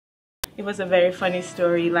It was a very funny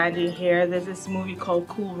story landing here. There's this movie called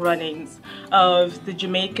Cool Runnings of the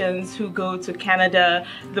Jamaicans who go to Canada,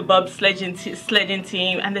 the sledding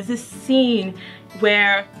team, and there's this scene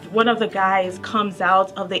where one of the guys comes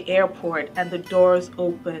out of the airport and the doors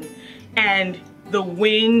open and the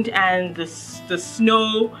wind and the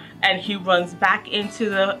snow, and he runs back into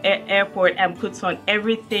the airport and puts on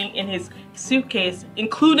everything in his suitcase,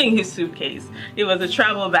 including his suitcase. It was a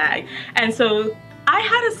travel bag. And so I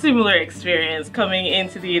had a similar experience coming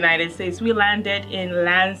into the United States. We landed in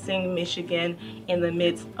Lansing, Michigan in the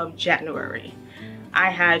midst of January.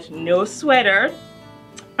 I had no sweater.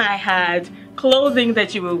 I had clothing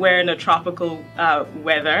that you would wear in a tropical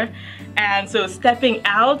weather. And so stepping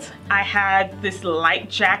out, I had this light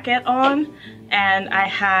jacket on, and I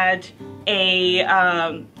had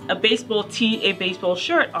a baseball tee, a baseball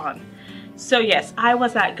shirt on. So yes, I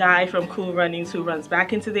was that guy from Cool Runnings who runs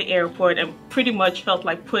back into the airport and pretty much felt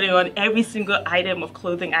like putting on every single item of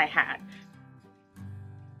clothing I had.